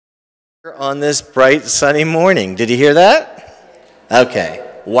On this bright sunny morning. Did you hear that? Okay.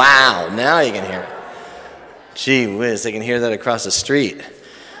 Wow, now you can hear it. Gee whiz, they can hear that across the street.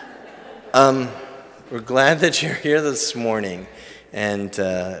 We're glad that you're here this morning. And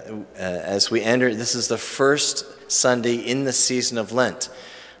as we enter, this is the first Sunday in the season of Lent.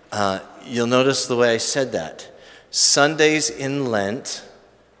 You'll notice the way I said that. Sundays in Lent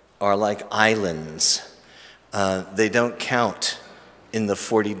are like islands. They don't count in the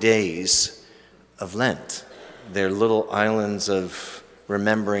 40 days of Lent. They're little islands of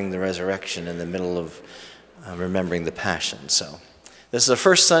remembering the resurrection in the middle of remembering the Passion. So this is the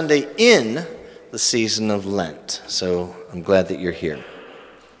first Sunday in the season of Lent. So I'm glad that you're here.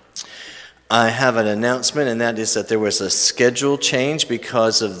 I have an announcement, and that is that there was a schedule change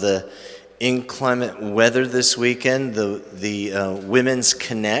because of the inclement weather this weekend. The Women's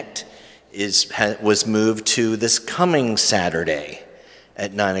Connect was moved to this coming Saturday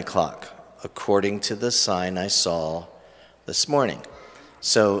at 9 o'clock, according to the sign I saw this morning.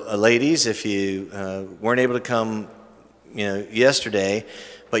 So, ladies, if you weren't able to come, yesterday,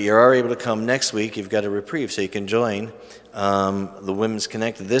 but you are able to come next week, you've got a reprieve, so you can join the Women's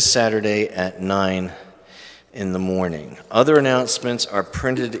Connect this Saturday at 9 in the morning. Other announcements are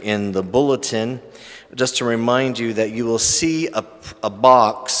printed in the bulletin. Just to remind you that you will see a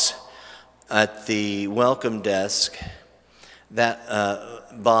box at the welcome desk. That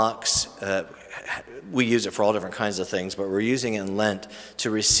box, we use it for all different kinds of things, but we're using it in Lent to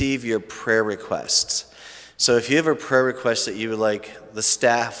receive your prayer requests. So if you have a prayer request that you would like the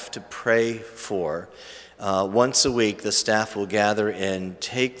staff to pray for, once a week the staff will gather and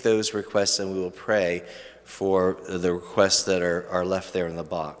take those requests, and we will pray for the requests that are left there in the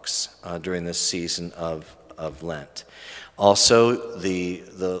box during this season of Lent. Also,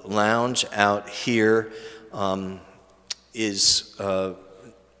 the lounge out here is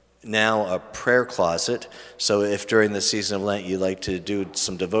now a prayer closet. So if during the season of Lent you like to do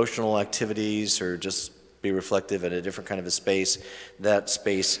some devotional activities or just be reflective in a different kind of a space, that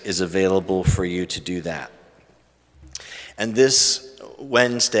space is available for you to do that. And this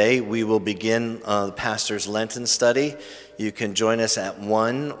Wednesday we will begin the pastor's Lenten study. You can join us at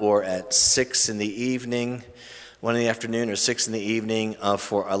 1 or at 6 in the evening. 1 in the afternoon or 6 in the evening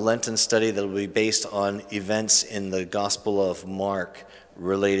for a Lenten study that will be based on events in the Gospel of Mark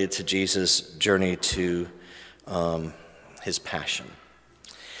related to Jesus' journey to his Passion.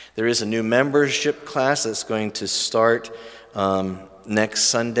 There is a new membership class that's going to start next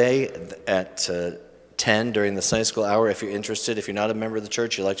Sunday at 10 during the Sunday school hour. If you're interested, if you're not a member of the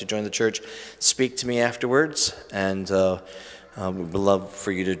church, you'd like to join the church, speak to me afterwards, and we'd love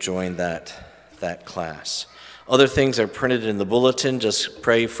for you to join that class. Other things are printed in the bulletin. Just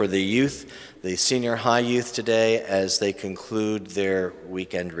pray for the youth, the senior high youth today, as they conclude their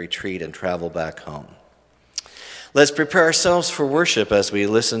weekend retreat and travel back home. Let's prepare ourselves for worship as we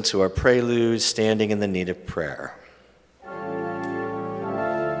listen to our prelude, Standing in the Need of Prayer.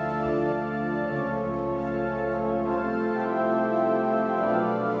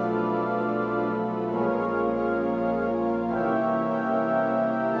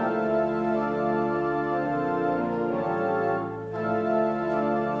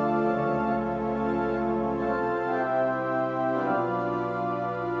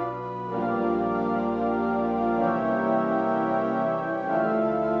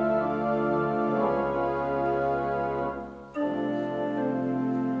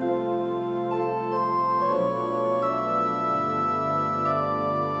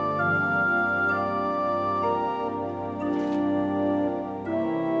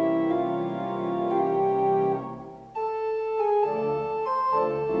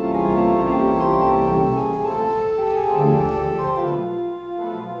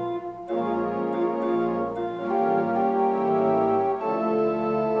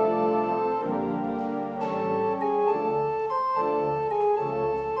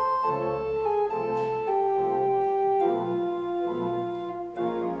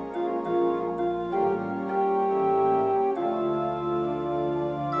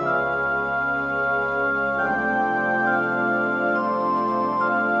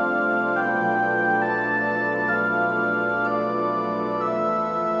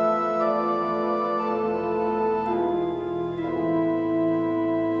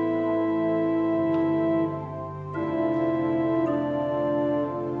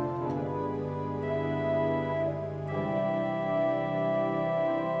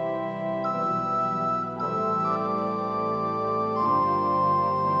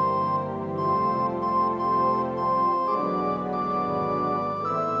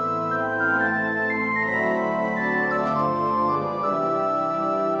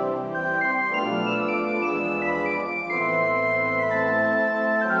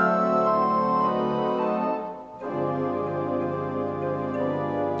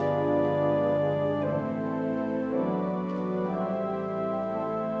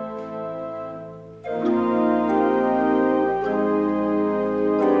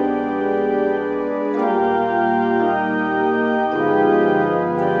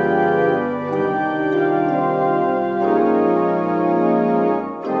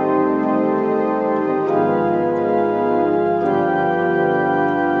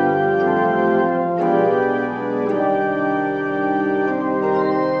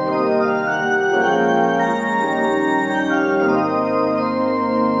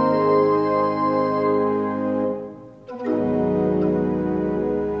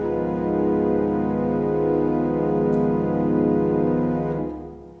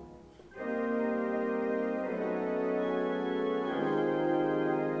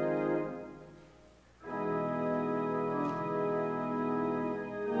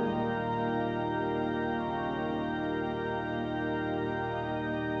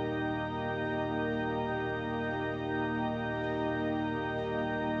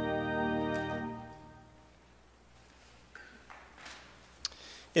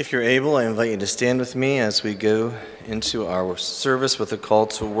 If you're able, I invite you to stand with me as we go into our service with a call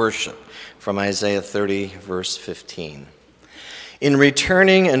to worship from Isaiah 30, verse 15. In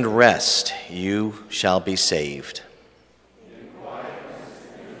returning and rest, you shall be saved.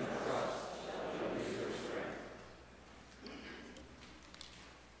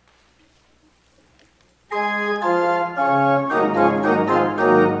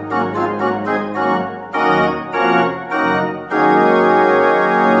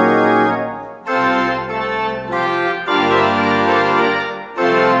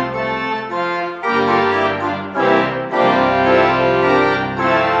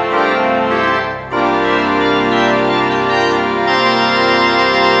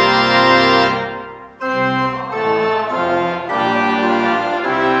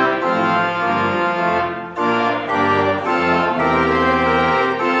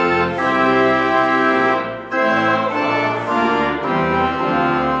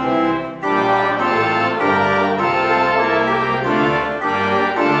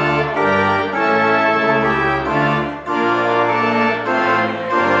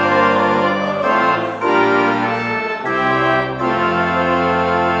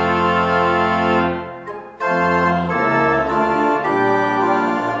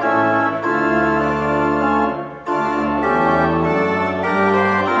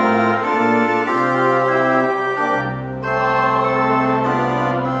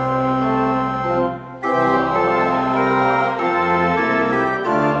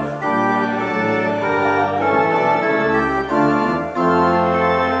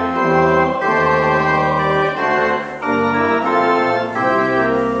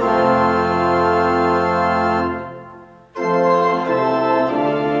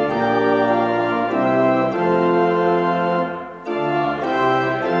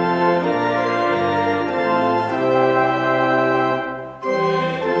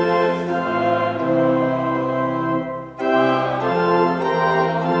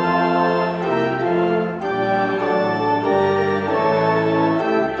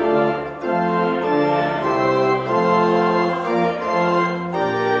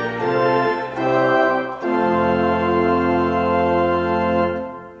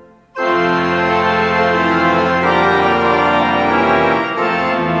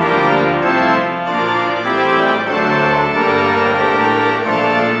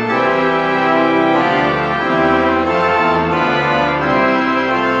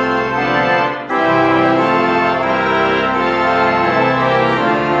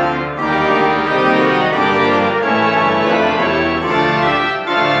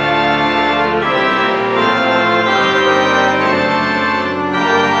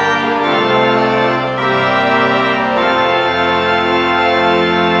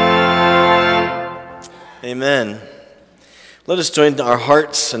 Amen. Let us join our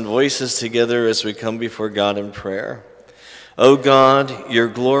hearts and voices together as we come before God in prayer. O God, your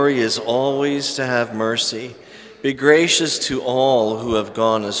glory is always to have mercy. Be gracious to all who have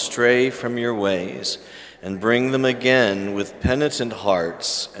gone astray from your ways, and bring them again with penitent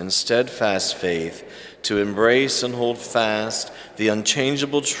hearts and steadfast faith to embrace and hold fast the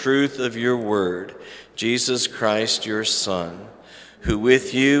unchangeable truth of your word, Jesus Christ, your Son, who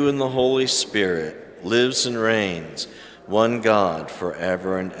with you and the Holy Spirit lives and reigns, one God,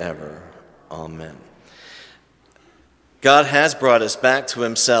 forever and ever. Amen. God has brought us back to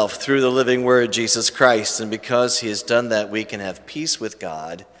himself through the living word, Jesus Christ, and because he has done that, we can have peace with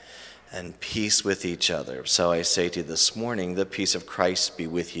God and peace with each other. So I say to you this morning, the peace of Christ be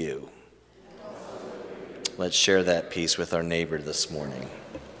with you. Let's share that peace with our neighbor this morning.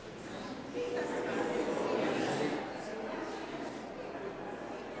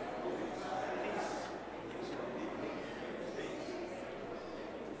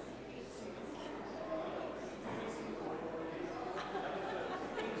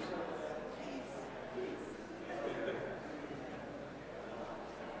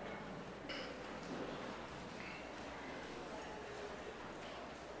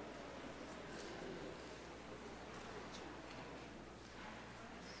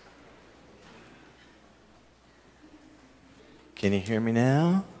 Can you hear me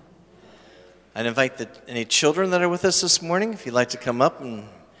now? I'd invite any children that are with us this morning, if you'd like to come up and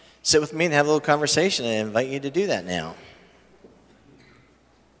sit with me and have a little conversation, I invite you to do that now.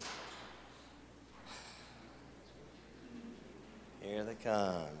 Here they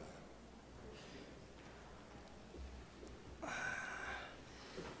come.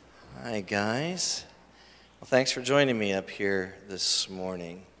 Hi, guys. Well, thanks for joining me up here this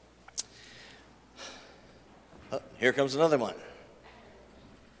morning. Oh, here comes another one.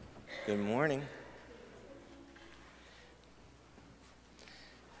 Good morning.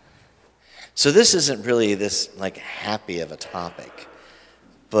 So this isn't really this like happy of a topic,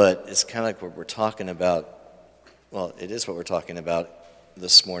 but it's kind of like what we're talking about. Well, it is what we're talking about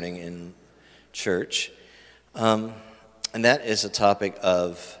this morning in church. And that is a topic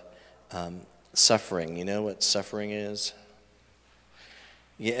of suffering. You know what suffering is?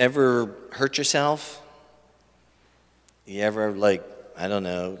 You ever hurt yourself? You ever,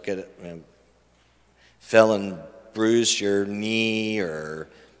 fell and bruised your knee, or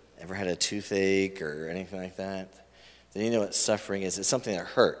ever had a toothache or anything like that? Then you know what suffering is. It's something that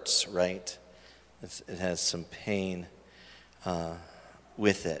hurts, right? It has some pain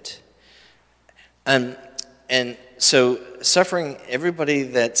with it. And so suffering, everybody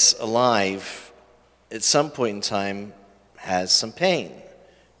that's alive at some point in time has some pain,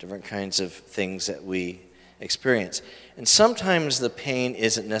 different kinds of things that we experience. And sometimes the pain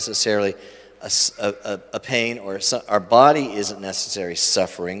isn't necessarily a pain, or our body isn't necessarily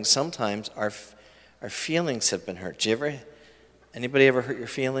suffering. Sometimes our feelings have been hurt. Anybody ever hurt your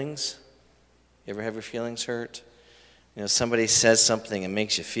feelings? You ever have your feelings hurt? You know, somebody says something and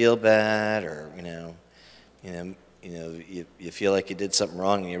makes you feel bad, or you feel like you did something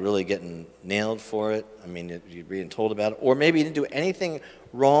wrong and you're really getting nailed for it. I mean, you're being told about it, or maybe you didn't do anything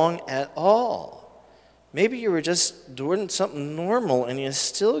wrong at all. Maybe you were just doing something normal and you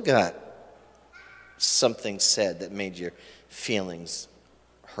still got something said that made your feelings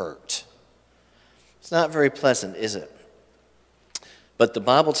hurt. It's not very pleasant, is it? But the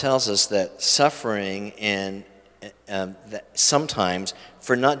Bible tells us that suffering and that sometimes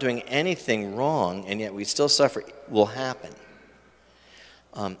for not doing anything wrong, and yet we still suffer, will happen.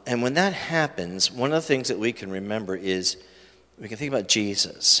 And when that happens, one of the things that we can remember is we can think about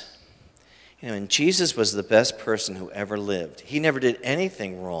Jesus. You know, and Jesus was the best person who ever lived. He never did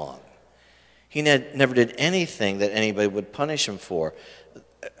anything wrong. He never did anything that anybody would punish him for.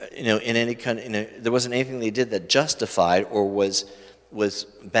 In any kind there wasn't anything that he did that justified or was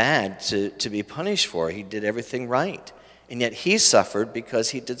bad to be punished for. He did everything right. And yet he suffered because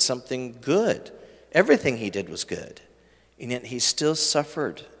he did something good. Everything he did was good. And yet he still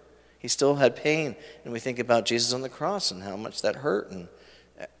suffered. He still had pain. And we think about Jesus on the cross and how much that hurt,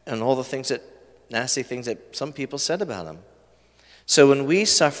 and all the nasty things that some people said about him. So when we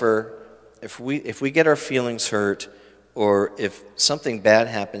suffer, if we get our feelings hurt, or if something bad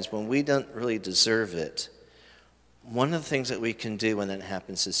happens when we don't really deserve it, one of the things that we can do when that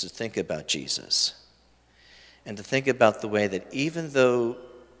happens is to think about Jesus. And to think about the way that even though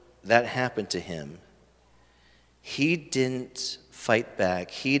that happened to him, he didn't fight back.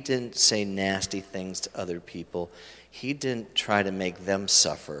 He didn't say nasty things to other people. He didn't try to make them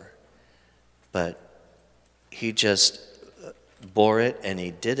suffer. But he just bore it, and he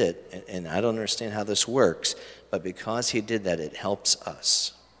did it. And I don't understand how this works, but because he did that, it helps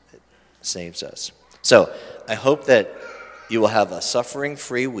us. It saves us. So I hope that you will have a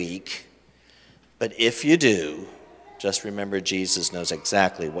suffering-free week. But if you do, just remember Jesus knows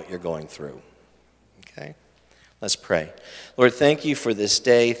exactly what you're going through. Okay? Let's pray. Lord, thank you for this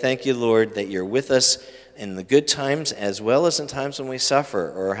day. Thank you, Lord, that you're with us in the good times as well as in times when we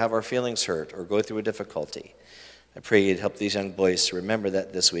suffer or have our feelings hurt or go through a difficulty. I pray you'd help these young boys to remember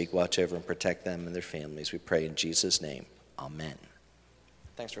that this week. Watch over and protect them and their families. We pray in Jesus' name. Amen.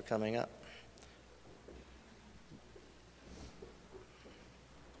 Thanks for coming up.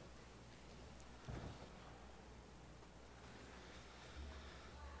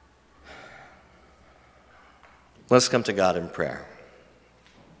 Let's come to God in prayer.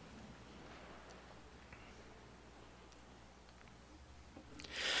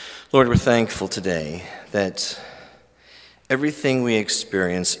 Lord, we're thankful today that everything we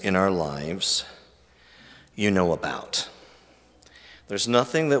experience in our lives, you know about. There's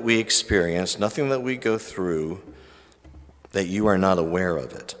nothing that we experience, nothing that we go through, that you are not aware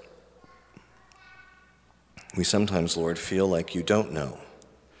of it. We sometimes, Lord, feel like you don't know.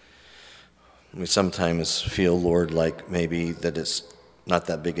 We sometimes feel, Lord, like maybe that it's not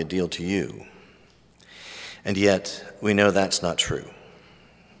that big a deal to you. And yet, we know that's not true.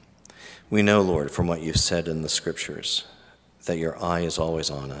 We know, Lord, from what you've said in the scriptures, that your eye is always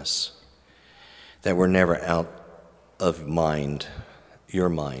on us, that we're never out of mind, your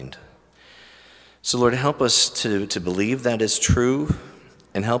mind. So, Lord, help us to believe that is true,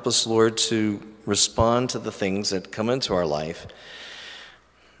 and help us, Lord, to respond to the things that come into our life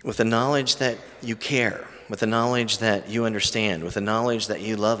with the knowledge that you care, with the knowledge that you understand, with the knowledge that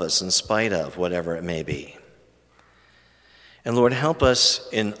you love us in spite of whatever it may be. And Lord, help us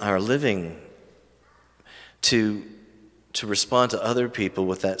in our living to respond to other people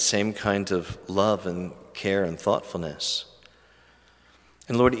with that same kind of love and care and thoughtfulness.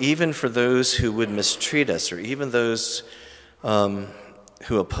 And Lord, even for those who would mistreat us, or even those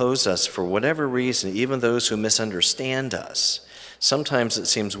who oppose us for whatever reason, even those who misunderstand us, sometimes it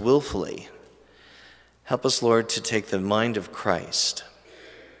seems willfully, help us, Lord, to take the mind of Christ,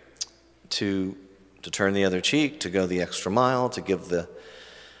 to turn the other cheek, to go the extra mile, to give the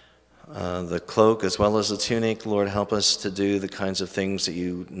cloak as well as the tunic. Lord, help us to do the kinds of things that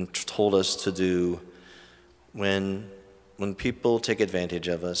you told us to do when people take advantage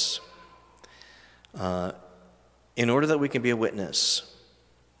of us, in order that we can be a witness,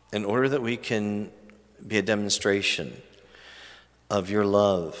 in order that we can be a demonstration of your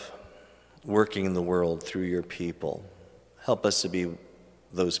love working in the world through your people. Help us to be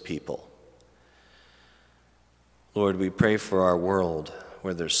those people. Lord, we pray for our world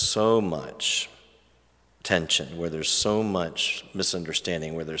where there's so much tension, where there's so much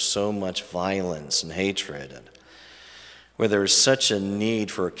misunderstanding, where there's so much violence and hatred, and where there's such a need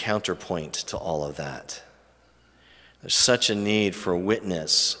for a counterpoint to all of that. There's such a need for a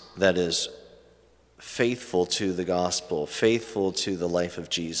witness that is faithful to the gospel, faithful to the life of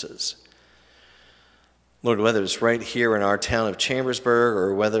Jesus. Lord, whether it's right here in our town of Chambersburg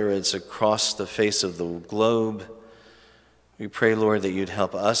or whether it's across the face of the globe, we pray, Lord, that you'd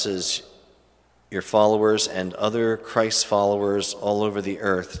help us as your followers and other Christ followers all over the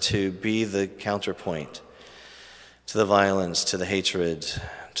earth to be the counterpoint to the violence, to the hatred,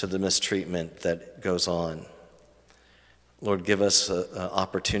 to the mistreatment that goes on. Lord, give us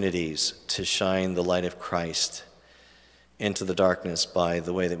opportunities to shine the light of Christ into the darkness by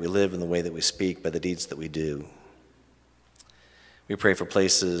the way that we live and the way that we speak, by the deeds that we do. We pray for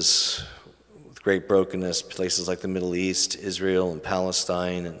places with great brokenness, places like the Middle East, Israel and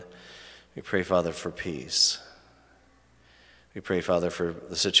Palestine, and we pray, Father, for peace. We pray, Father, for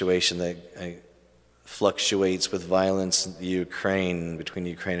the situation that fluctuates with violence in the Ukraine, between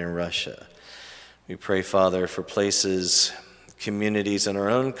Ukraine and Russia. We pray, Father, for places, communities in our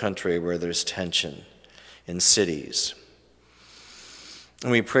own country where there's tension, in cities.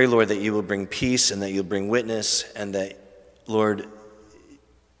 And we pray, Lord, that you will bring peace and that you'll bring witness, and that, Lord,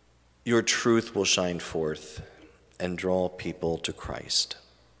 your truth will shine forth and draw people to Christ.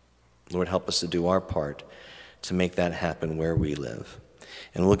 Lord, help us to do our part to make that happen where we live.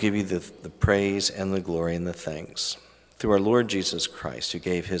 And we'll give you the praise and the glory and the thanks through our Lord Jesus Christ, who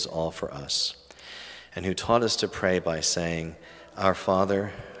gave his all for us, and who taught us to pray by saying, Our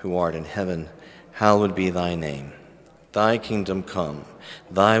Father, who art in heaven, hallowed be thy name. Thy kingdom come,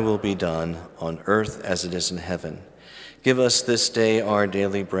 thy will be done on earth as it is in heaven. Give us this day our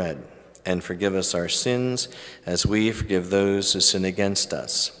daily bread, and forgive us our sins as we forgive those who sin against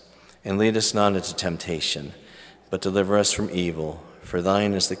us. And lead us not into temptation, but deliver us from evil. For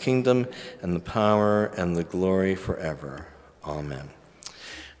thine is the kingdom and the power and the glory forever. Amen.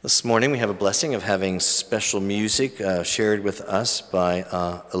 This morning we have a blessing of having special music shared with us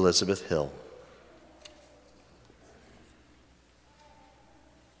by Elizabeth Hill.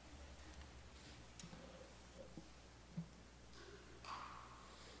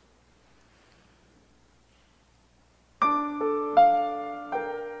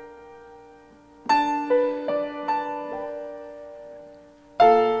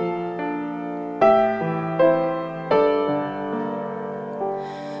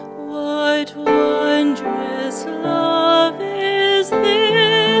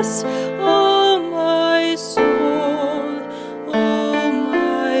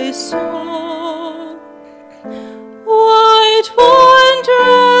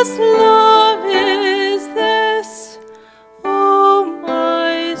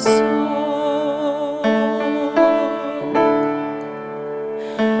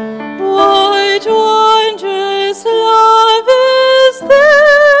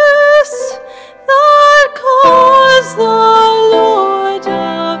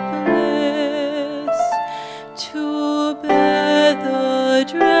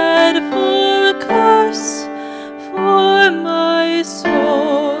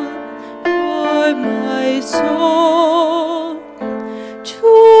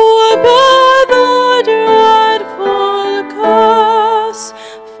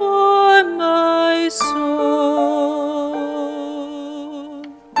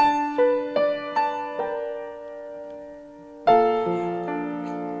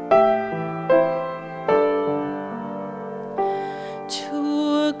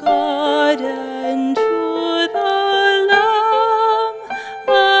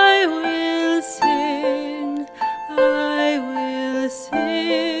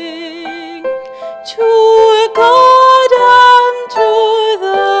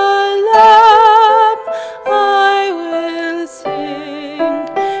 I will sing.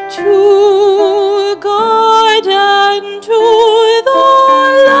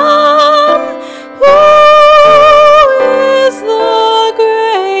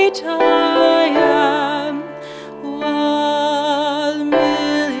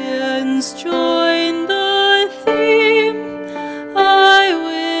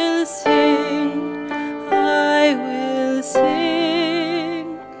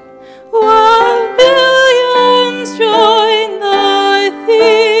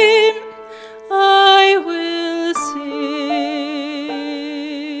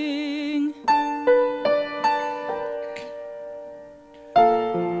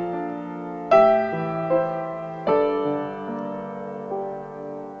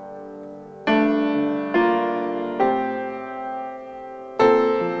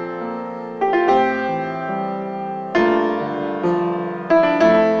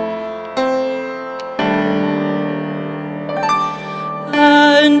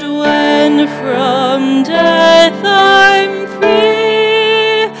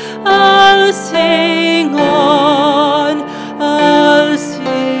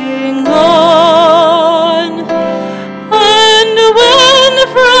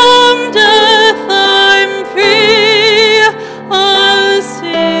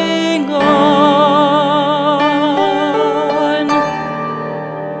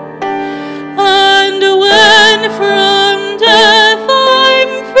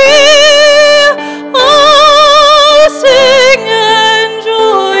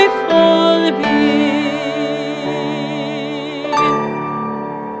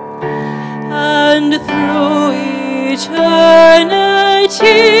 and through eternity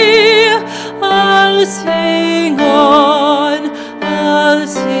I'll sing on, I'll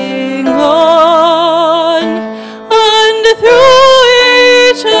sing on, and through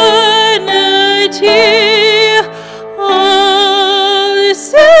eternity I'll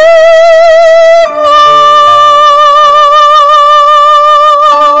sing on.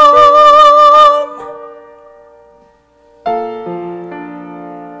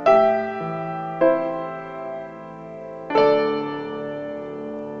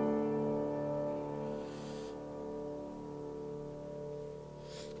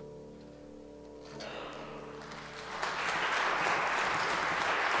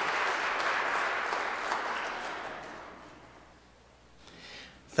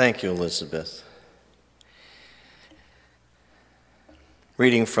 Thank you, Elizabeth.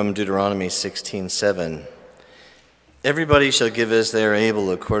 Reading from Deuteronomy 16:7. Everybody shall give as they are able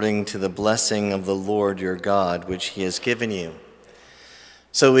according to the blessing of the Lord your God, which he has given you.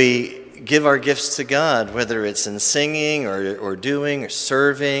 So we give our gifts to God, whether it's in singing or doing or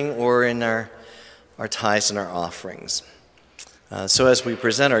serving or in our tithes and our offerings. So as we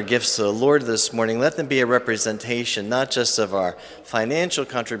present our gifts to the Lord this morning, let them be a representation not just of our financial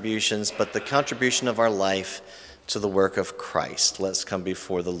contributions, but the contribution of our life to the work of Christ. Let's come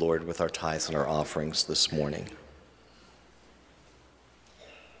before the Lord with our tithes and our offerings this morning.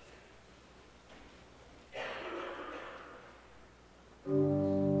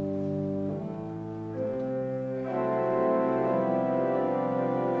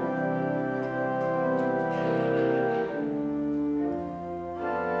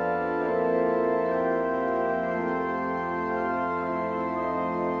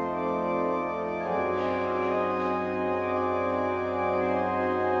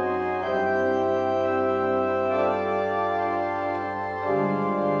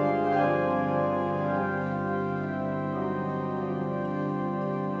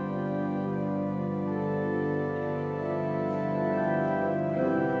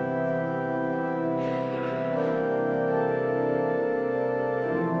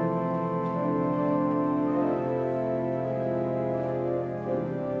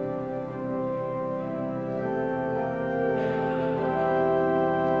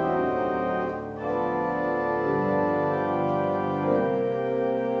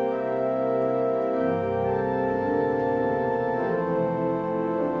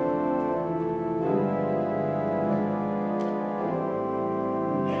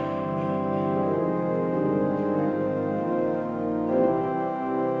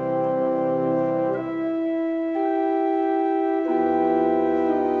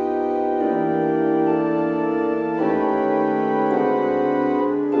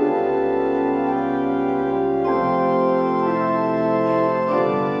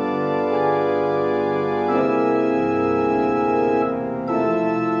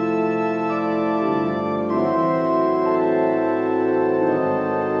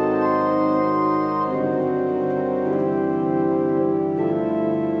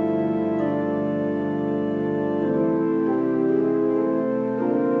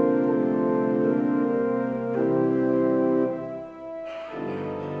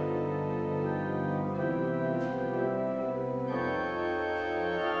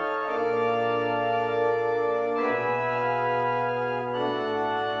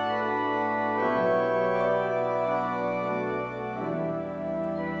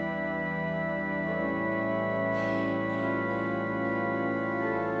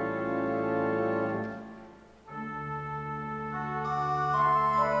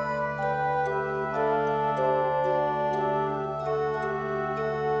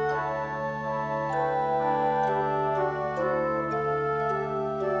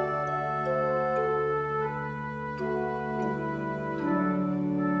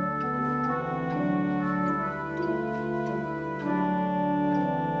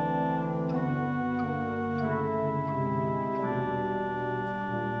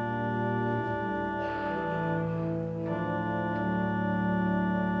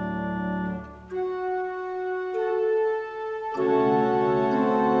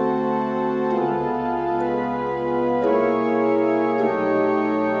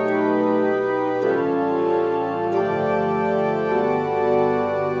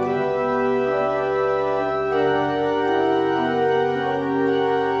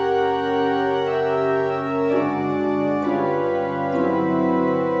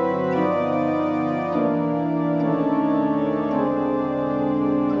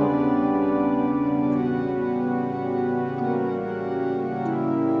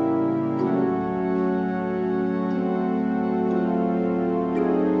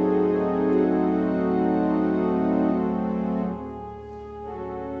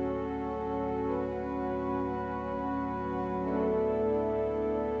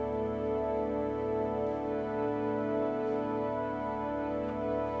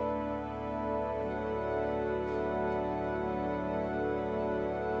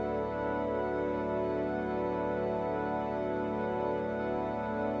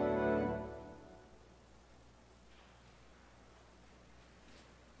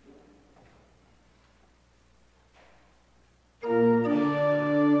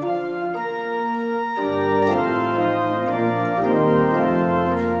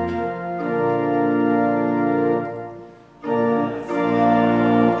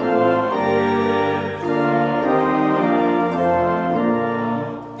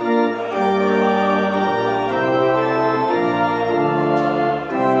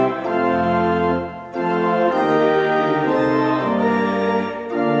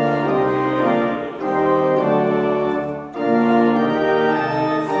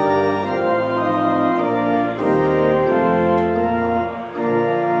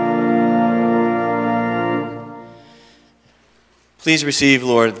 Please receive,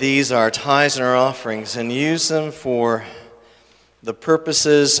 Lord, these our tithes and our offerings, and use them for the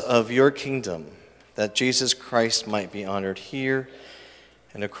purposes of your kingdom, that Jesus Christ might be honored here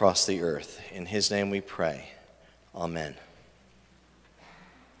and across the earth. In his name we pray. Amen.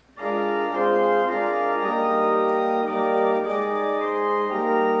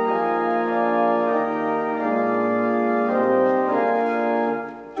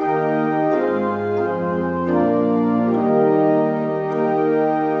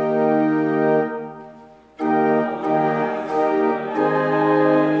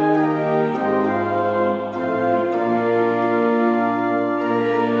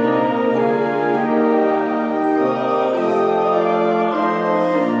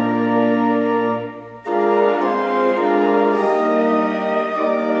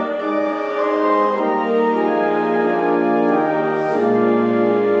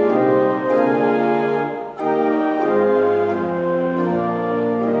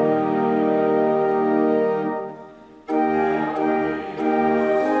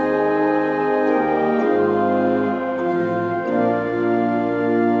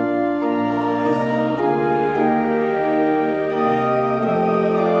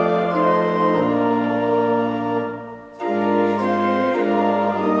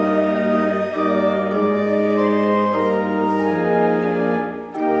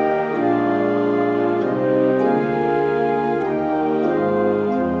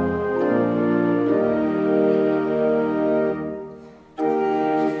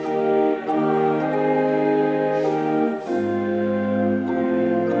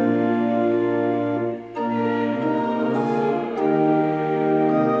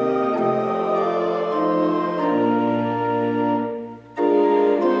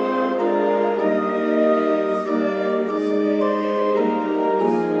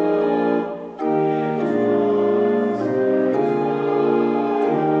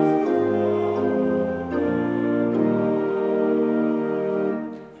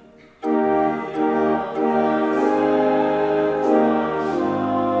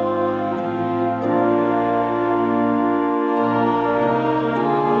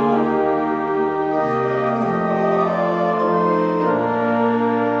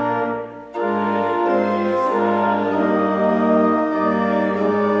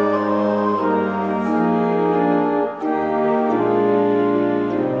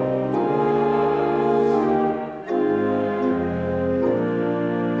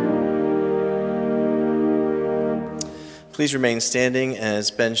 Please remain standing as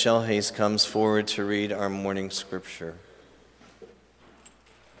Ben Shelhays comes forward to read our morning scripture.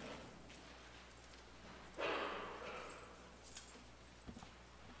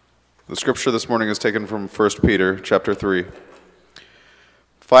 The scripture this morning is taken from 1 Peter chapter 3.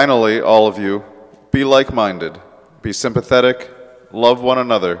 Finally, all of you, be like-minded, be sympathetic, love one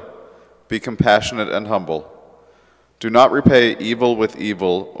another, be compassionate and humble. Do not repay evil with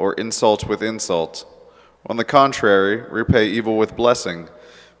evil or insult with insult. On the contrary, repay evil with blessing,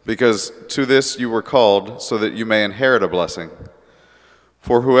 because to this you were called, so that you may inherit a blessing.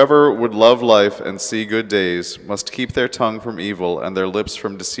 For whoever would love life and see good days must keep their tongue from evil and their lips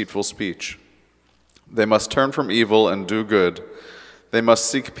from deceitful speech. They must turn from evil and do good. They must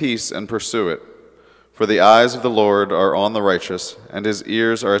seek peace and pursue it. For the eyes of the Lord are on the righteous, and his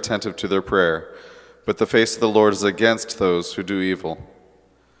ears are attentive to their prayer. But the face of the Lord is against those who do evil.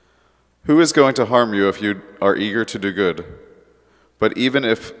 Who is going to harm you if you are eager to do good? But even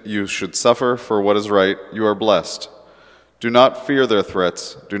if you should suffer for what is right, you are blessed. Do not fear their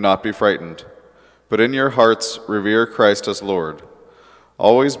threats, do not be frightened. But in your hearts revere Christ as Lord.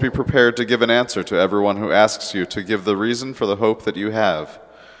 Always be prepared to give an answer to everyone who asks you to give the reason for the hope that you have.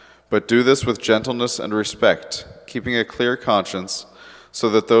 But do this with gentleness and respect, keeping a clear conscience, so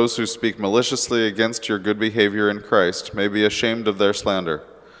that those who speak maliciously against your good behavior in Christ may be ashamed of their slander.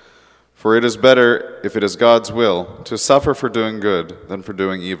 For it is better, if it is God's will, to suffer for doing good than for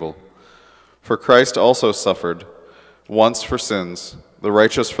doing evil. For Christ also suffered, once for sins, the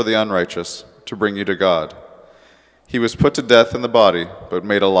righteous for the unrighteous, to bring you to God. He was put to death in the body, but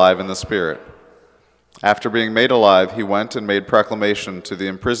made alive in the spirit. After being made alive, he went and made proclamation to the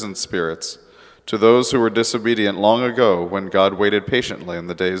imprisoned spirits, to those who were disobedient long ago when God waited patiently in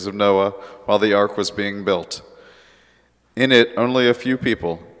the days of Noah while the ark was being built. In it, only a few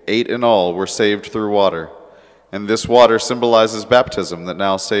people, 8 in all, were saved through water. And this water symbolizes baptism that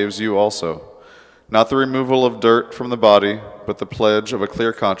now saves you also. Not the removal of dirt from the body, but the pledge of a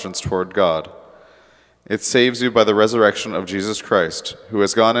clear conscience toward God. It saves you by the resurrection of Jesus Christ, who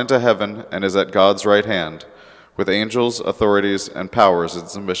has gone into heaven and is at God's right hand, with angels, authorities, and powers in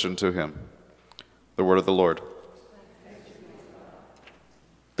submission to him. The word of the Lord.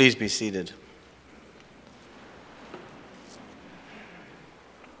 Please be seated.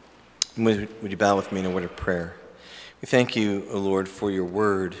 Would you bow with me in a word of prayer? We thank you, O Lord, for your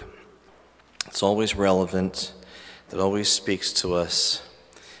word. It's always relevant, that always speaks to us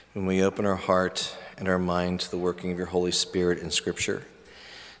when we open our heart and our mind to the working of your Holy Spirit in Scripture.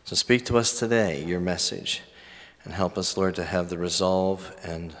 So speak to us today, your message, and help us, Lord, to have the resolve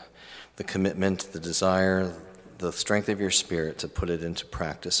and the commitment, the desire, the strength of your Spirit to put it into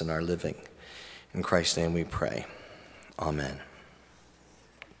practice in our living. In Christ's name we pray. Amen.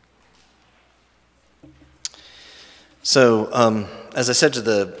 So, as I said to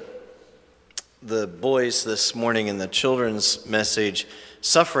the boys this morning in the children's message,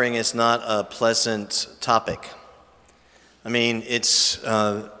 suffering is not a pleasant topic. I mean, it's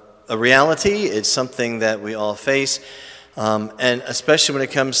a reality. It's something that we all face, and especially when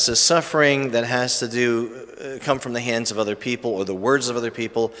it comes to suffering that has to come from the hands of other people, or the words of other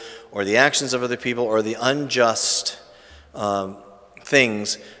people, or the actions of other people, or the unjust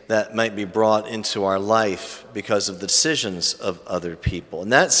things that might be brought into our life because of the decisions of other people.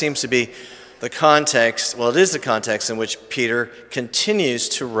 And that seems to be the context, well, it is the context in which Peter continues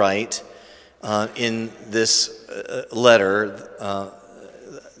to write in this letter,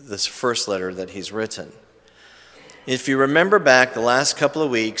 this first letter that he's written. If you remember back the last couple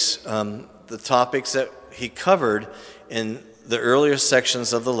of weeks, the topics that he covered in the earlier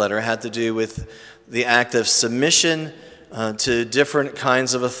sections of the letter had to do with the act of submission to different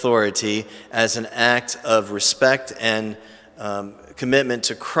kinds of authority as an act of respect and commitment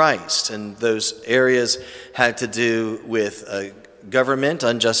to Christ. And those areas had to do with government,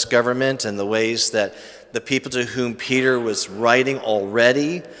 unjust government, and the ways that the people to whom Peter was writing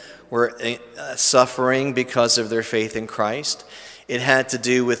already were suffering because of their faith in Christ. It had to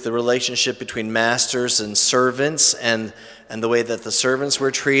do with the relationship between masters and servants, and the way that the servants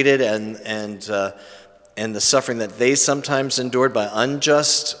were treated, and the suffering that they sometimes endured by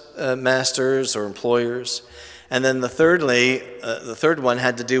unjust masters or employers. And then the third one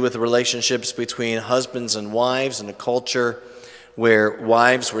had to do with the relationships between husbands and wives in a culture where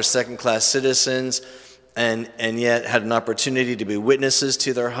wives were second-class citizens and yet had an opportunity to be witnesses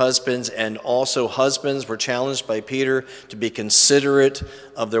to their husbands, and also husbands were challenged by Peter to be considerate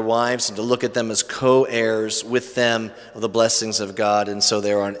of their wives and to look at them as co-heirs with them of the blessings of God, and so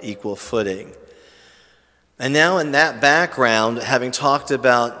they're on equal footing. And now in that background, having talked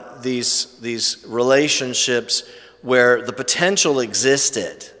about these relationships where the potential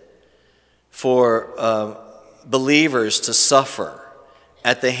existed for believers to suffer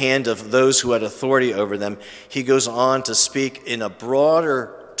at the hand of those who had authority over them, he goes on to speak in a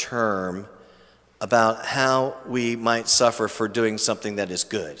broader term about how we might suffer for doing something that is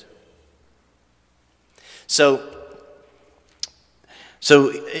good. So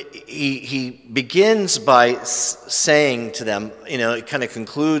he begins by saying to them, it kind of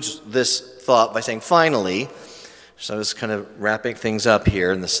concludes this thought by saying, finally, so I was kind of wrapping things up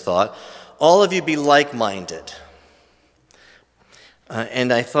here in this thought, all of you be like-minded.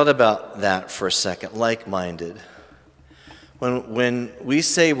 And I thought about that for a second, like-minded. When we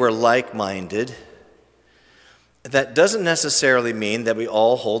say we're like-minded, that doesn't necessarily mean that we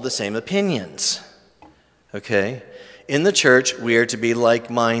all hold the same opinions, okay? In the church, we are to be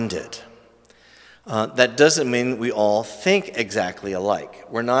like-minded. That doesn't mean we all think exactly alike.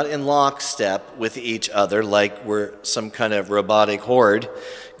 We're not in lockstep with each other like we're some kind of robotic horde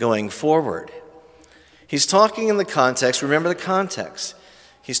going forward. He's talking in the context, remember the context.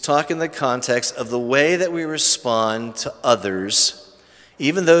 He's talking in the context of the way that we respond to others,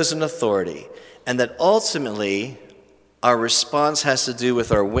 even those in authority, and that ultimately our response has to do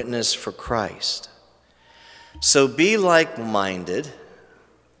with our witness for Christ. So be like-minded,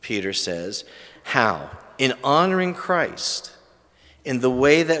 Peter says. How? In honoring Christ, in the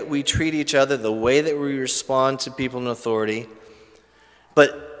way that we treat each other, the way that we respond to people in authority,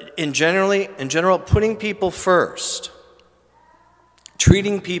 but in general, putting people first,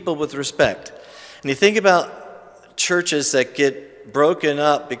 treating people with respect. And you think about churches that get broken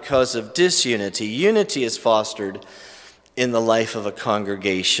up because of disunity. Unity is fostered in the life of a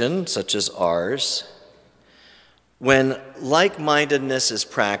congregation such as ours when like-mindedness is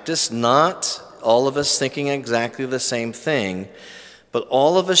practiced, not all of us thinking exactly the same thing, but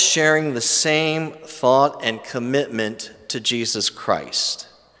all of us sharing the same thought and commitment to Jesus Christ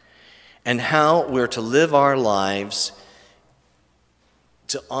and how we're to live our lives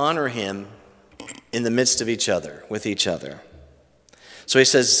to honor him in the midst of each other, with each other. So he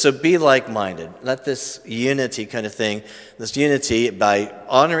says, so be like-minded. Let this unity kind of thing, this unity by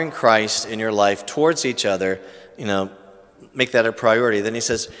honoring Christ in your life towards each other, make that a priority. Then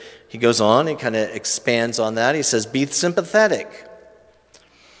he goes on, he kind of expands on that. He says, be sympathetic.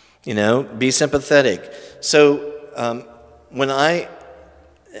 Be sympathetic. So when I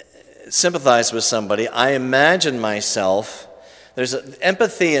sympathize with somebody, I imagine myself,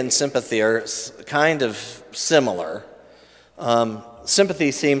 empathy and sympathy are kind of similar.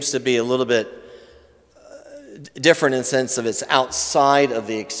 Sympathy seems to be a little bit different in the sense of it's outside of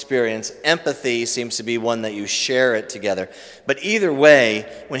the experience. Empathy seems to be one that you share it together. But either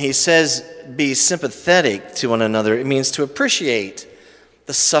way, when he says be sympathetic to one another, it means to appreciate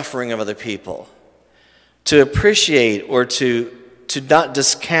the suffering of other people, to appreciate or to not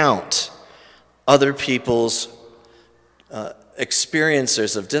discount other people's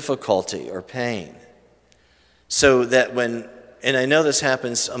experiences of difficulty or pain. So that and I know this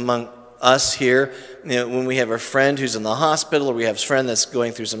happens among us here, when we have a friend who's in the hospital or we have a friend that's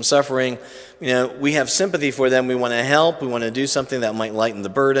going through some suffering, we have sympathy for them. We want to help. We want to do something that might lighten the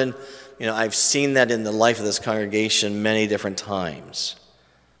burden. I've seen that in the life of this congregation many different times.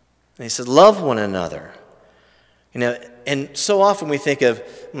 And he said, love one another. And so often we think of,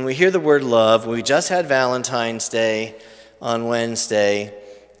 when we hear the word love, we just had Valentine's Day on Wednesday,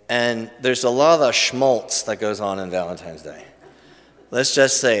 and there's a lot of schmaltz that goes on in Valentine's Day. Let's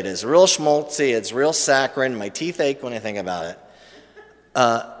just say it is real schmaltzy, it's real saccharine, my teeth ache when I think about it.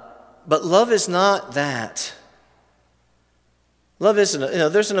 But love is not that. Love isn't,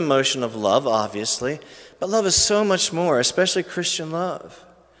 there's an emotion of love, obviously, but love is so much more, especially Christian love.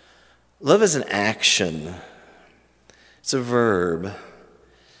 Love is an action. It's a verb.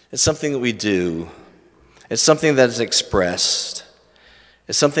 It's something that we do. It's something that is expressed.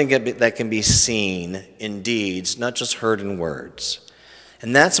 It's something that can be seen in deeds, not just heard in words.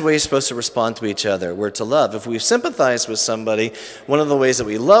 And that's the way you're supposed to respond to each other. We're to love. If we sympathize with somebody, one of the ways that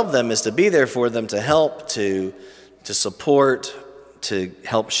we love them is to be there for them, to help, to support, to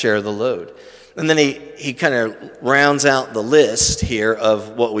help share the load. And then he kind of rounds out the list here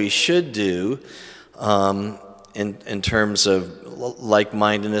of what we should do in terms of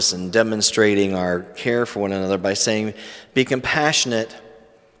like-mindedness and demonstrating our care for one another by saying, be compassionate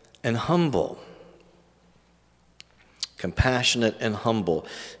and humble. Compassionate and humble.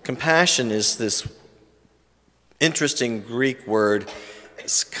 Compassion is this interesting Greek word.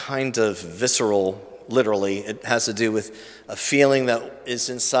 It's kind of visceral, literally. It has to do with a feeling that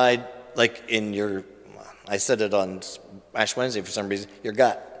is inside, like in your, I said it on Ash Wednesday for some reason, your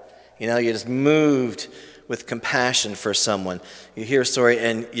gut. You're just moved with compassion for someone. You hear a story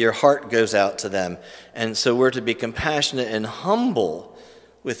and your heart goes out to them. And so we're to be compassionate and humble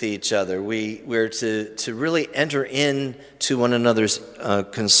with each other. We're to really enter into one another's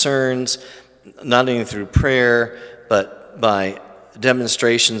concerns, not only through prayer, but by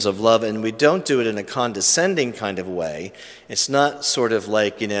demonstrations of love. And we don't do it in a condescending kind of way. It's not sort of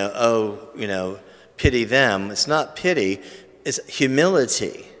like, pity them. It's not pity. It's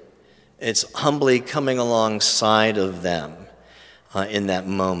humility. It's humbly coming alongside of them in that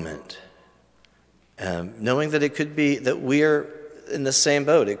moment. Knowing that it could be that we're in the same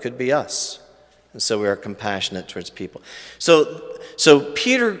boat. It could be us. And so we are compassionate towards people. So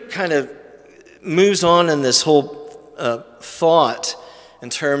Peter kind of moves on in this whole thought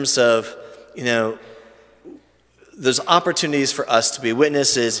in terms of, there's opportunities for us to be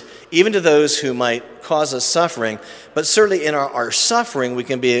witnesses, even to those who might cause us suffering. But certainly in our suffering, we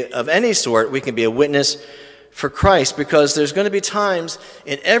can be of any sort, we can be a witness for Christ, because there's going to be times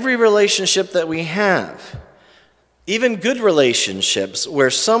in every relationship that we have, even good relationships, where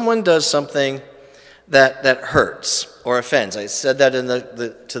someone does something that hurts or offends. I said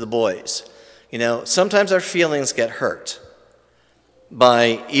that to the boys. Sometimes our feelings get hurt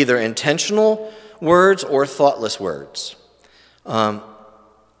by either intentional words or thoughtless words. But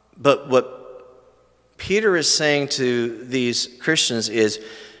what Peter is saying to these Christians is,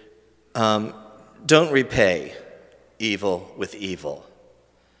 don't repay evil with evil.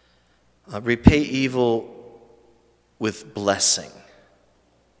 Repay evil with blessing.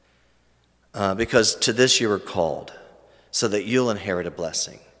 Because to this you were called, so that you'll inherit a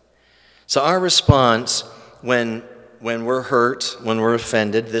blessing. So our response when we're hurt, when we're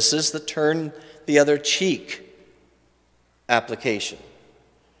offended, this is the turn the other cheek application.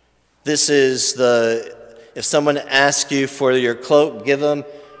 This is if someone asks you for your cloak, give them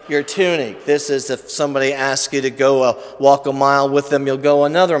your tunic. This is if somebody asks you to go walk a mile with them, you'll go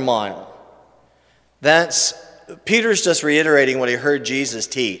another mile. Peter's just reiterating what he heard Jesus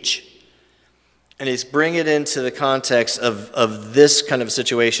teach. And he's bringing it into the context of this kind of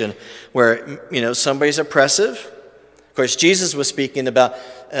situation where, somebody's oppressive. Of course, Jesus was speaking about,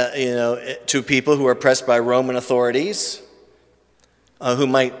 to people who are oppressed by Roman authorities. who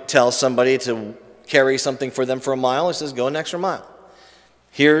might tell somebody to carry something for them for a mile. He says, go an extra mile.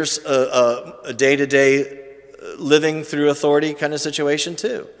 Here's a day-to-day living through authority kind of situation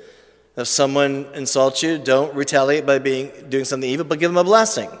too. If someone insults you, don't retaliate by doing something evil, but give them a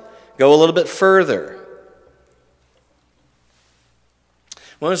blessing. Go a little bit further.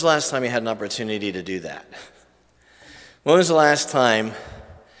 When was the last time you had an opportunity to do that? When was the last time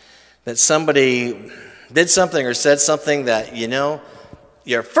that somebody did something or said something that,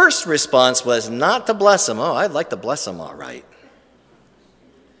 your first response was not to bless them? Oh, I'd like to bless them all right.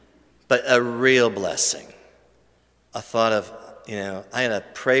 But a real blessing. A thought of, I got to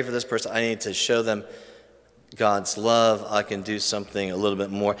pray for this person. I need to show them God's love. I can do something a little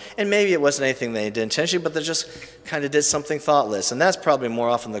bit more. And maybe it wasn't anything they did intentionally, but they just kind of did something thoughtless. And that's probably more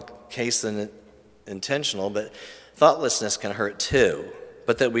often the case than intentional, but thoughtlessness can hurt too.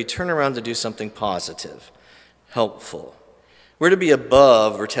 But that we turn around to do something positive, helpful. We're to be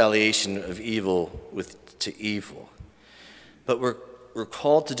above retaliation of evil to evil. But we're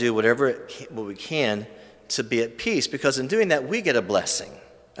called to do what we can to be at peace, because in doing that, we get a blessing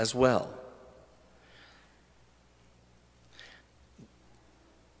as well.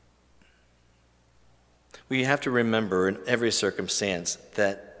 We have to remember in every circumstance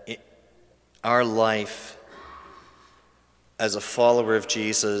that our life as a follower of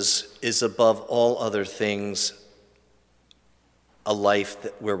Jesus is above all other things a life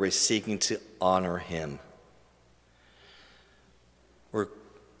where we're seeking to honor him. We're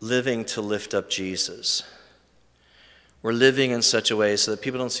living to lift up Jesus. We're living in such a way so that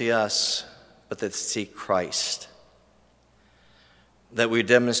people don't see us, but that they see Christ. That we're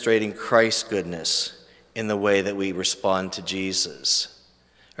demonstrating Christ's goodness in the way that we respond to Jesus,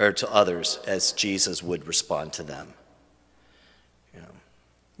 or to others as Jesus would respond to them.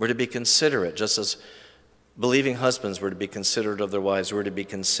 We're to be considerate, just as believing husbands were to be considerate of their wives. We're to be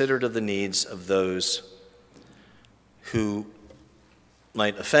considerate of the needs of those who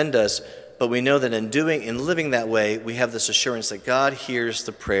might offend us, but we know that in living that way, we have this assurance that God hears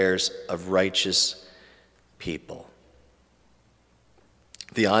the prayers of righteous people.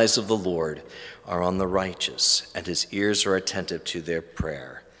 The eyes of the Lord are on the righteous, and his ears are attentive to their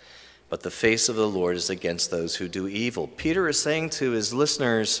prayer. But the face of the Lord is against those who do evil. Peter is saying to his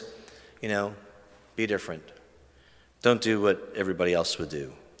listeners, be different. Don't do what everybody else would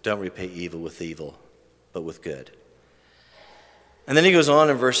do. Don't repay evil with evil, but with good. And then he goes on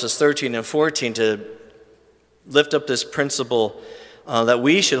in verses 13 and 14 to lift up this principle that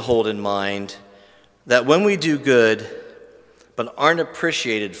we should hold in mind, that when we do good but aren't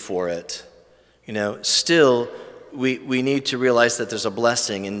appreciated for it, still we need to realize that there's a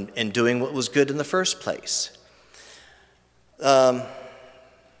blessing in doing what was good in the first place.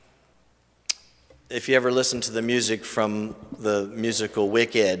 If you ever listen to the music from the musical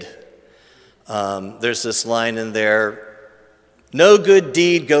Wicked, there's this line in there, no good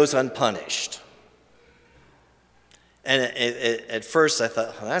deed goes unpunished. And at first I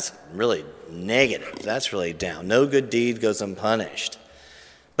thought, that's really negative. That's really down. No good deed goes unpunished.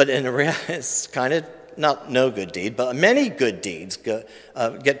 But in reality, it's kind of not no good deed, but many good deeds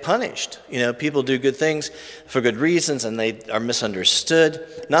get punished. People do good things for good reasons, and they are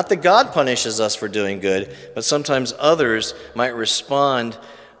misunderstood. Not that God punishes us for doing good, but sometimes others might respond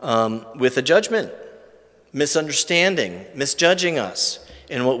with a judgment, misunderstanding, misjudging us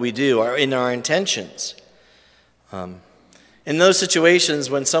in what we do, or in our intentions. In those situations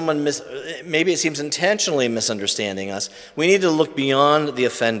when someone maybe it seems intentionally misunderstanding us, we need to look beyond the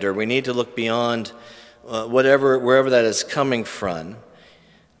offender. We need to look beyond wherever that is coming from.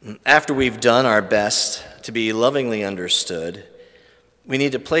 After we've done our best to be lovingly understood, we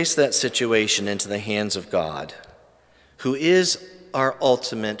need to place that situation into the hands of God, who is our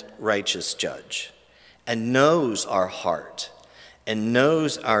ultimate righteous judge and knows our heart and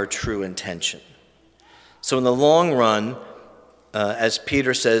knows our true intention. So in the long run, as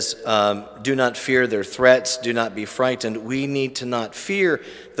Peter says, do not fear their threats, do not be frightened. We need to not fear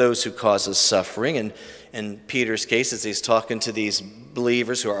those who cause us suffering. And in Peter's case, as he's talking to these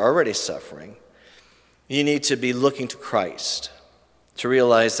believers who are already suffering, you need to be looking to Christ to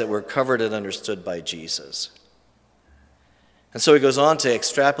realize that we're covered and understood by Jesus. And so he goes on to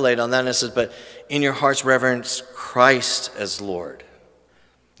extrapolate on that and says, but in your hearts reverence Christ as Lord.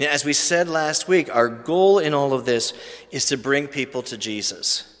 As we said last week, our goal in all of this is to bring people to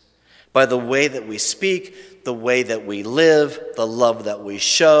Jesus by the way that we speak, the way that we live, the love that we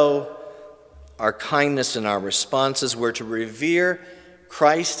show, our kindness and our responses. We're to revere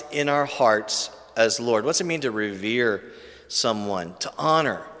Christ in our hearts as Lord. What's it mean to revere someone? To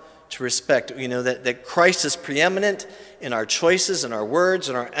honor, to respect. That Christ is preeminent in our choices, in our words,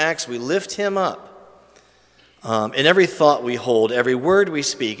 in our acts. We lift him up. In every thought we hold, every word we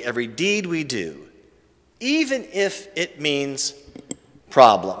speak, every deed we do, even if it means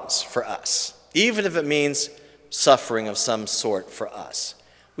problems for us, even if it means suffering of some sort for us.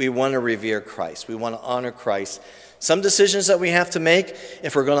 We want to revere Christ. We want to honor Christ. Some decisions that we have to make,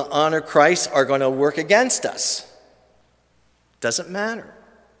 if we're going to honor Christ, are going to work against us. Doesn't matter.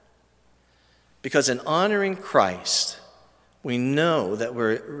 Because in honoring Christ, we know that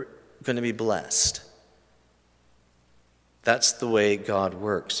we're going to be blessed. That's the way God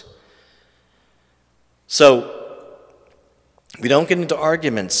works. So, we don't get into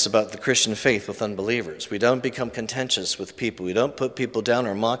arguments about the Christian faith with unbelievers. We don't become contentious with people. We don't put people down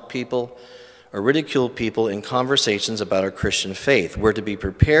or mock people or ridicule people in conversations about our Christian faith. We're to be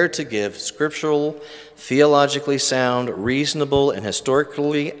prepared to give scriptural, theologically sound, reasonable, and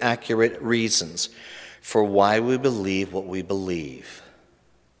historically accurate reasons for why we believe what we believe.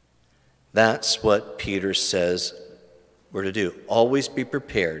 That's what Peter says we're to do. Always be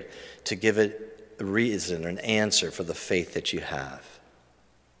prepared to give it a reason, an answer for the faith that you have.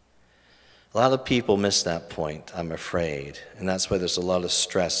 A lot of people miss that point, I'm afraid. And that's why there's a lot of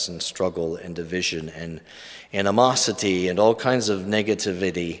stress and struggle and division and animosity and all kinds of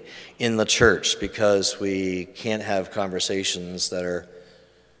negativity in the church, because we can't have conversations that are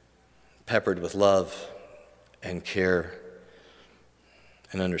peppered with love and care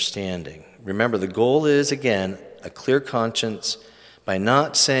and understanding. Remember, the goal is, again, a clear conscience by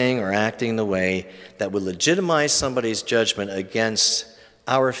not saying or acting in a way that would legitimize somebody's judgment against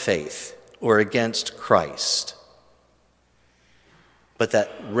our faith or against Christ, but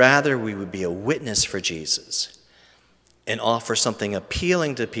that rather we would be a witness for Jesus and offer something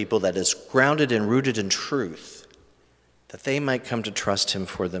appealing to people that is grounded and rooted in truth, that they might come to trust him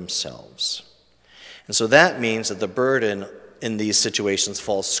for themselves. And so that means that the burden in these situations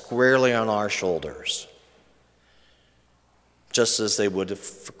falls squarely on our shoulders, just as they would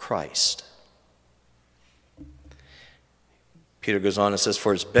for Christ. Peter goes on and says,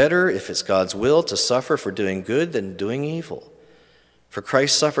 "For it's better, if it's God's will, to suffer for doing good than doing evil. For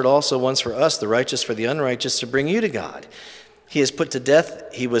Christ suffered also once for us, the righteous for the unrighteous, to bring you to God. He was put to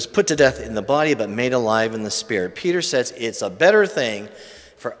death in the body, but made alive in the spirit." Peter says it's a better thing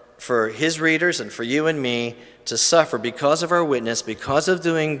for his readers and for you and me to suffer because of our witness, because of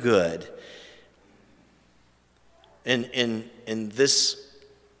doing good. In this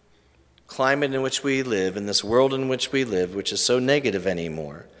climate in which we live, in this world in which we live, which is so negative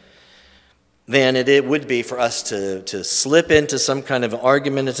anymore, than it would be for us to slip into some kind of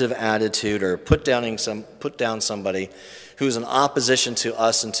argumentative attitude or put down somebody who's in opposition to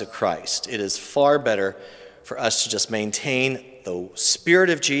us and to Christ. It is far better for us to just maintain the Spirit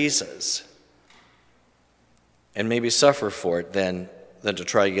of Jesus and maybe suffer for it than to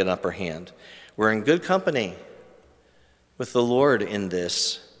try to get an upper hand. We're in good company with the Lord in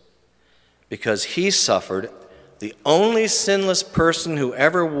this, because he suffered, the only sinless person who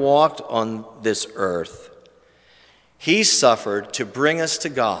ever walked on this earth. He suffered to bring us to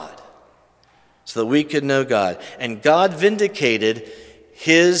God so that we could know God. And God vindicated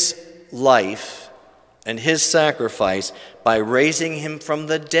his life and his sacrifice by raising him from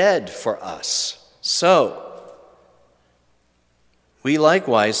the dead for us. So, we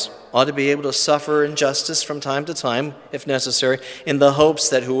likewise ought to be able to suffer injustice from time to time, if necessary, in the hopes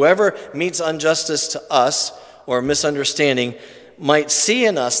that whoever meets injustice to us or misunderstanding might see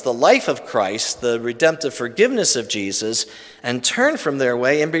in us the life of Christ, the redemptive forgiveness of Jesus, and turn from their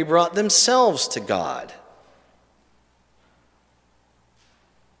way and be brought themselves to God.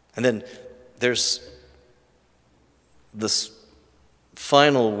 And then there's this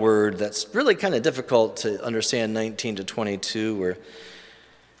final word that's really kind of difficult to understand, 19 to 22, where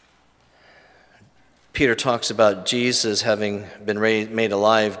Peter talks about Jesus having been made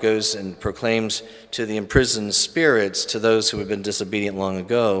alive, goes and proclaims to the imprisoned spirits, to those who had been disobedient long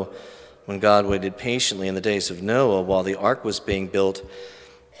ago, when God waited patiently in the days of Noah while the ark was being built.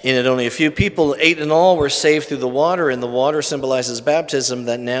 In it only a few people, 8 in all, were saved through the water, and the water symbolizes baptism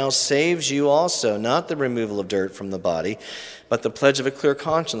that now saves you also, not the removal of dirt from the body, but the pledge of a clear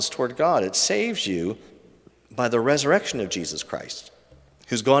conscience toward God. It saves you by the resurrection of Jesus Christ,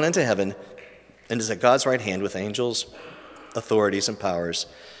 who's gone into heaven and is at God's right hand with angels, authorities, and powers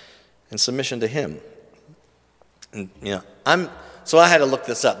in submission to him. And, so I had to look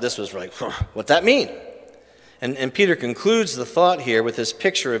this up. This was like, what's that mean? And Peter concludes the thought here with this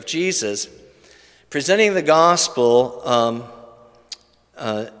picture of Jesus presenting the gospel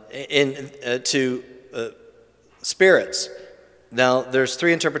to spirits. Now, there's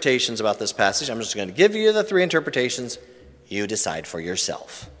 3 interpretations about this passage. I'm just going to give you the 3 interpretations. You decide for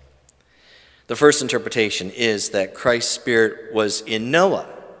yourself. The first interpretation is that Christ's Spirit was in Noah,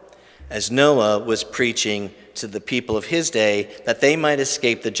 as Noah was preaching to the people of his day that they might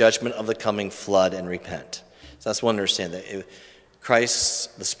escape the judgment of the coming flood and repent. So that's one understanding. The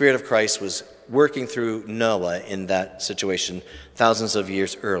Spirit of Christ was working through Noah in that situation thousands of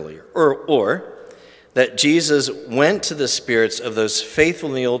years earlier. Or that Jesus went to the spirits of those faithful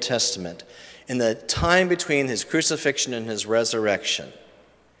in the Old Testament in the time between his crucifixion and his resurrection.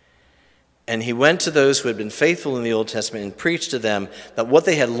 And he went to those who had been faithful in the Old Testament and preached to them that what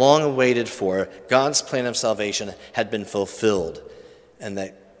they had long awaited for, God's plan of salvation, had been fulfilled, and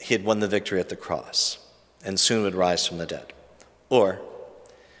that he had won the victory at the cross and soon would rise from the dead. Or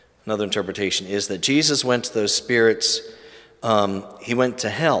another interpretation is that Jesus went to those spirits, he went to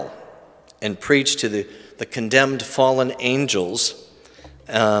hell and preached to the condemned fallen angels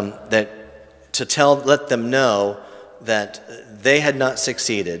let them know that they had not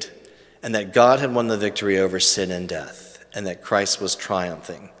succeeded and that God had won the victory over sin and death and that Christ was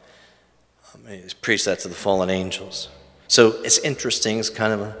triumphing. He preached that to the fallen angels. So it's interesting, it's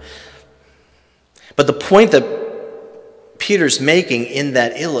kind of But the point that Peter's making in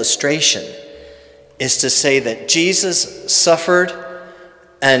that illustration is to say that Jesus suffered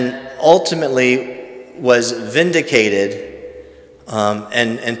and ultimately was vindicated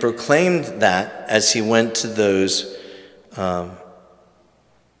and proclaimed that as he went to those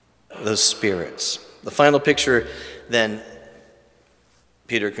spirits. The final picture then,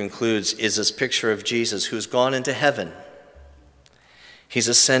 Peter concludes, is this picture of Jesus who's gone into heaven. He's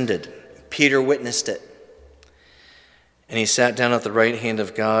ascended. Peter witnessed it. And he sat down at the right hand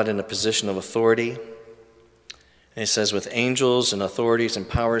of God in a position of authority. And he says, with angels and authorities and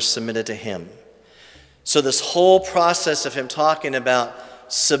powers submitted to him. So this whole process of him talking about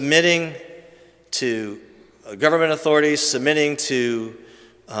submitting to government authorities, submitting to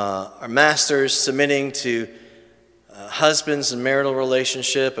our masters, submitting to husbands and marital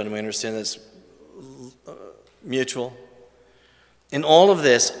relationship, and we understand that's mutual. In all of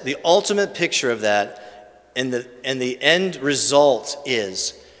this, the ultimate picture of that and the end result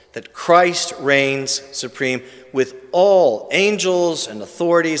is that Christ reigns supreme with all angels and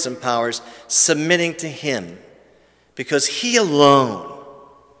authorities and powers submitting to him because he alone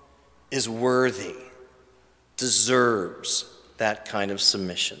is worthy, deserves that kind of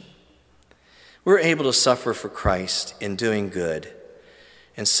submission. We're able to suffer for Christ in doing good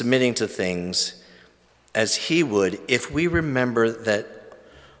and submitting to things as he would if we remember that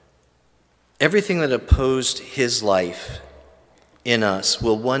everything that opposed his life in us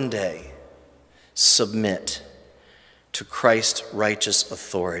will one day submit to Christ's righteous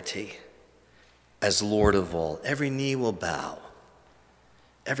authority as Lord of all. Every knee will bow.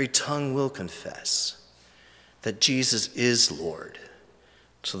 Every tongue will confess that Jesus is Lord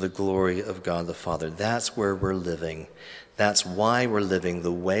to the glory of God the Father. That's where we're living. That's why we're living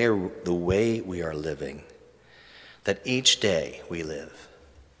the way we are living, that each day we live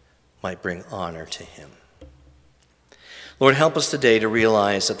might bring honor to him. Lord, help us today to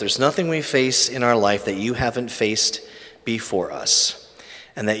realize that there's nothing we face in our life that you haven't faced before us,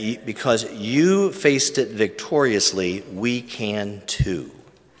 and that because you faced it victoriously, we can too,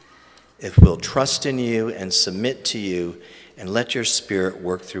 if we'll trust in you and submit to you and let your Spirit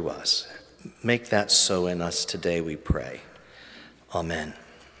work through us. Make that so in us today, we pray. Amen.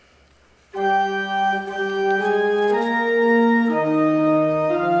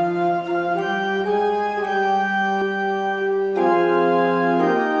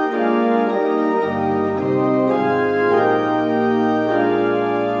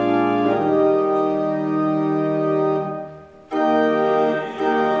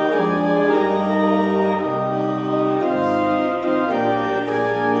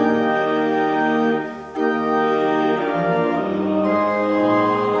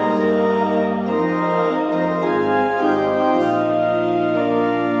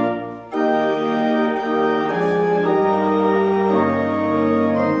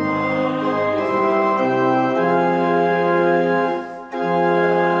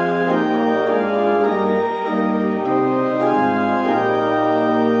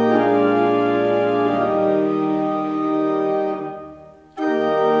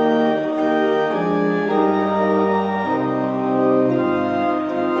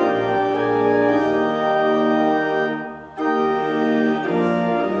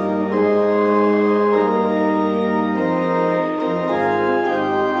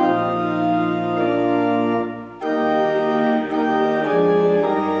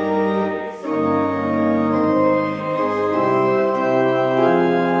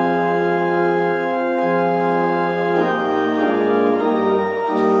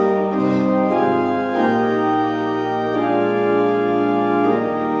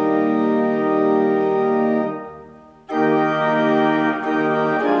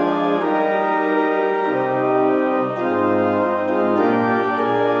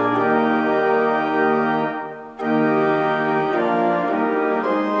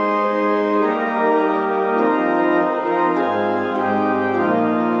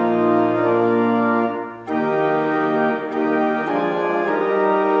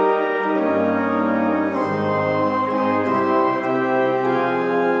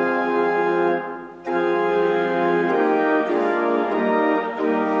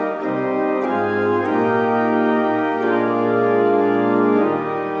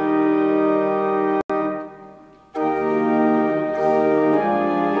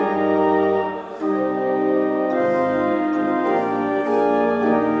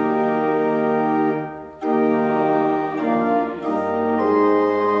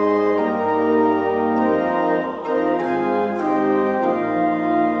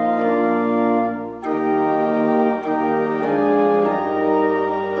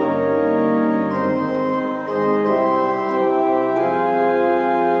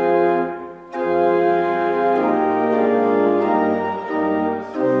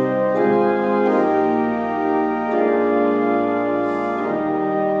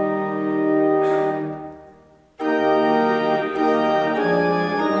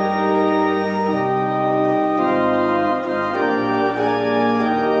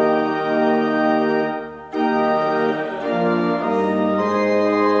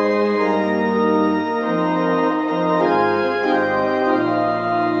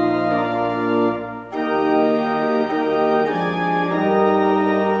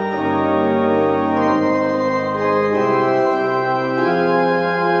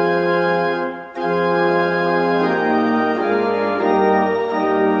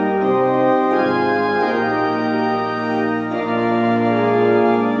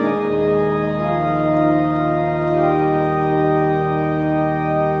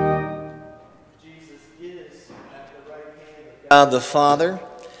 God the Father,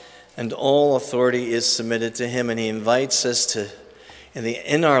 and all authority is submitted to him, and he invites us to,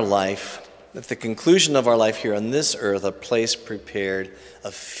 in our life, at the conclusion of our life here on this earth, a place prepared,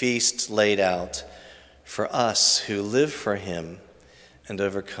 a feast laid out for us who live for him and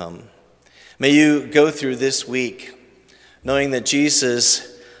overcome. May you go through this week knowing that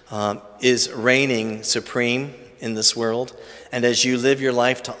Jesus is reigning supreme in this world, and as you live your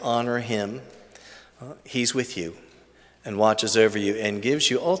life to honor him, he's with you and watches over you and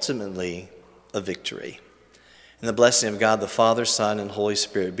gives you ultimately a victory. And the blessing of God, the Father, Son, and Holy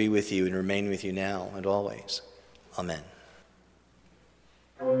Spirit be with you and remain with you now and always. Amen.